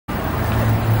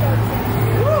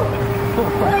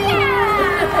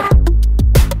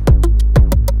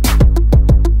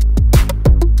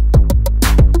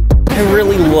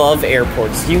love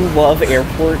airports. You love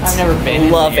airports? I've never been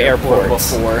love in the airport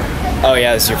airports before. Oh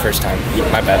yeah, this is your first time.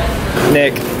 My bad.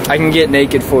 Nick, I can get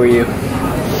naked for you.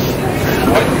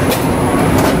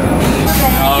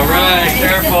 Alright,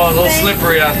 careful, a little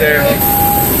slippery out there.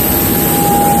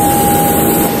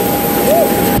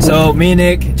 So me and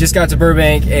Nick just got to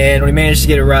Burbank and we managed to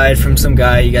get a ride from some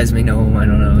guy. You guys may know him, I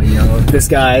don't know, you know, this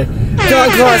guy.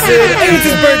 John Clausen, and it's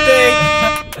his birthday!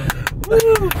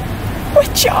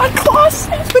 With John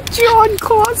Clausen! With John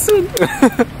Clausen!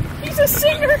 He's a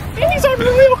singer and he's on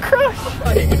Royal Crush!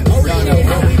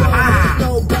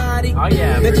 Oh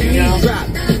yeah,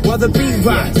 While the beat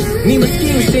rocks, Nima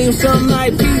scheme seems some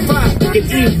like P-Rock, can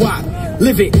E-Rock,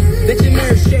 live it, let your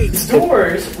nerves shake.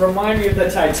 Doors remind me of the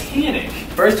Titanic.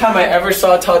 First time I ever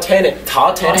saw Titanic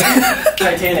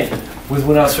was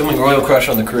when I was filming Royal Crush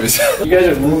on the cruise. You guys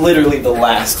are literally the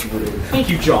last room. Thank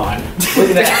you, John. Look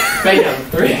at that.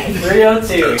 Bam.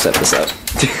 302. Set this up.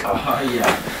 Oh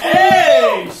yeah.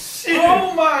 Hey!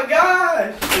 Oh my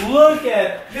god! Look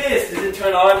at this. Does it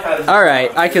turn on?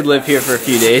 Alright, I could live here for a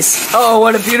few days. Oh,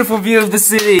 what a beautiful view of the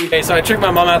city. Okay, so I tricked my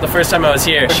mom out the first time I was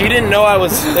here. She didn't know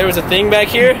there was a thing back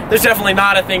here. There's definitely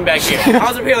not a thing back here. I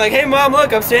was up here like, hey mom,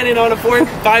 look, I'm standing on a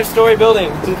 5-story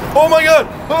building. Oh my god!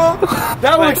 Oh.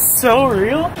 That looks so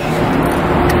real.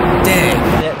 Dang.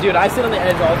 Yeah, dude, I sit on the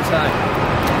edge all the time.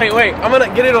 Hey, wait, I'm gonna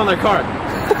get it on their car.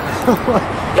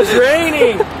 It's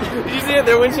raining! Did you see it?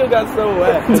 Their windshield got so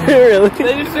wet. Really?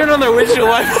 They just turned on their windshield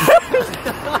wipers.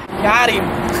 Got him.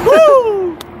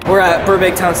 Woo! We're at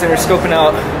Burbank Town Center scoping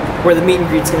out where the meet and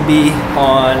greet's gonna be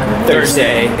on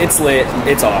Thursday. It's lit,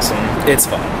 it's awesome, it's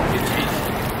fun.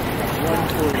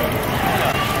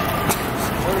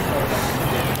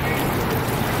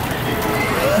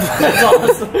 That's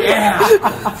awesome. Yeah.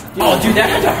 Oh, dude, that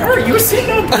had to hurt. You were sitting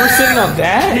on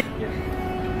that?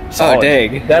 Oh,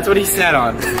 dang. That's what he sat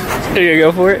on. Here you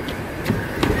go for it.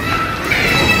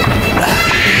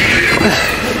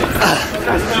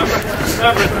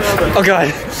 Oh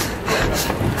god.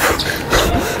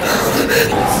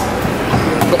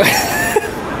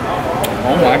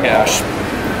 Oh my gosh.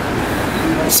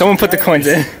 Someone put the coins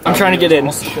in. I'm trying to get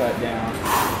in. Shut down.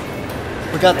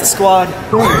 We got the squad.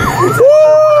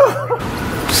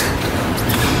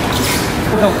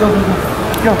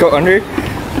 Go under.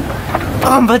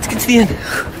 Let's get to the end.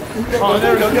 Oh,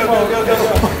 there we go, go.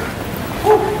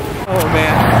 Oh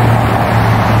man.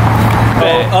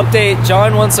 Well, update,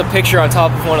 John wants a picture on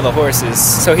top of one of the horses.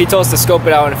 So he told us to scope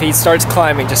it out, and if he starts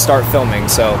climbing, just start filming,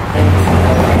 so.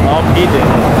 He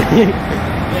did.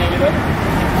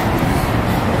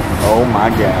 Oh my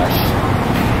gosh.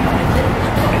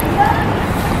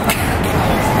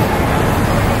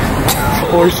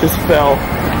 Horse just fell.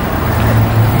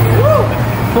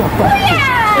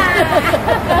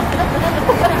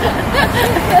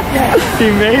 He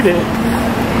made it.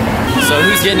 So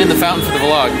who's getting in the fountain for the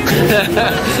vlog?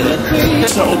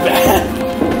 So bad.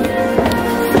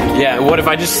 Yeah, what if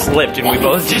I just slipped and we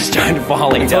both just started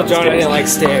falling down? John, I didn't like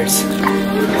stairs.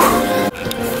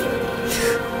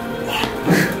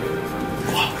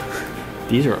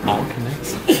 These are all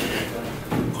connected.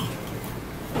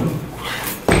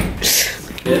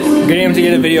 I'm getting him to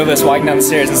get a video of us walking down the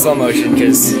stairs in slow motion,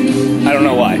 because I don't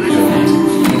know why.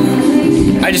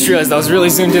 I just realized I was really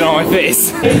zoomed in on my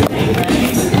face. And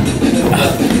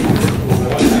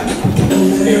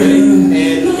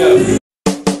go.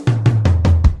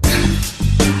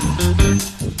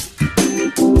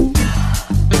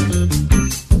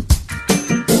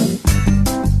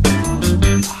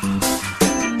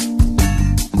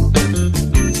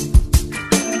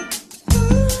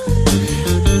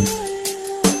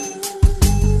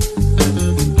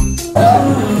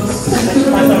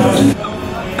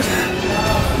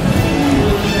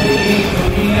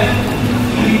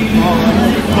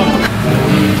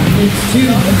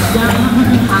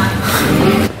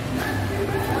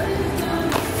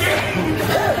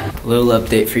 Little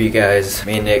update for you guys.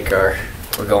 Me and Nick we're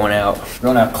going out. We're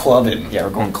going out clubbing. Yeah, we're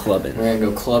going clubbing. We're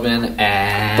gonna go clubbing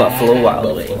at Buffalo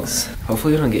Wild Wings.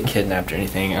 Hopefully we don't get kidnapped or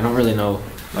anything. I don't really know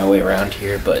my way around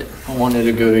here, but I wanted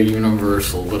to go to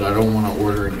Universal, but I don't want to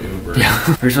order an Uber.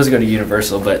 yeah, we're supposed to go to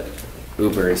Universal, but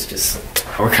Uber is just,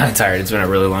 we're kind of tired. It's been a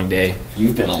really long day.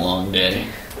 You've been a long day.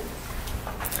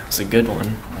 It was a good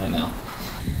one. I know.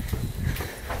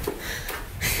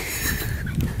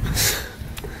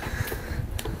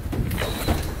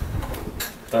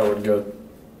 That would go.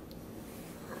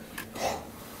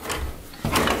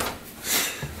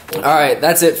 Alright,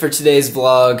 that's it for today's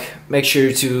vlog. Make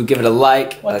sure to give it a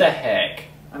like. What the heck?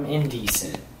 I'm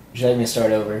indecent. Would you like me to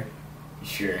start over?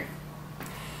 Sure.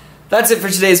 That's it for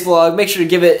today's vlog. Make sure to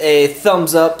give it a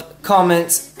thumbs up,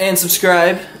 comment, and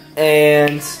subscribe.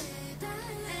 And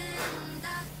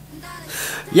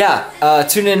yeah,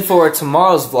 tune in for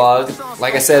tomorrow's vlog.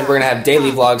 Like I said, we're gonna have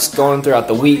daily vlogs going throughout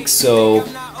the week, so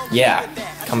yeah,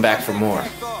 come back for more.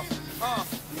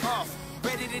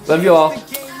 Love you all.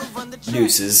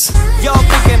 Deuces. Y'all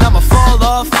thinking I'ma fall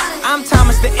off? I'm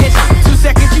Thomas the Edge. 2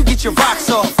 seconds, you get your rocks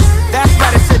off. That's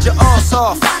right, I said you're all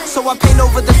soft. So I paint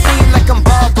over the scene like I'm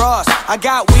Bob Ross. I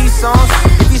got weed songs,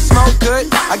 if you smoke good.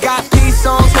 I got peace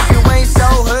songs, if you ain't so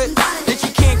hood, that you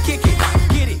can't kick it,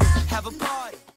 get it, have a party.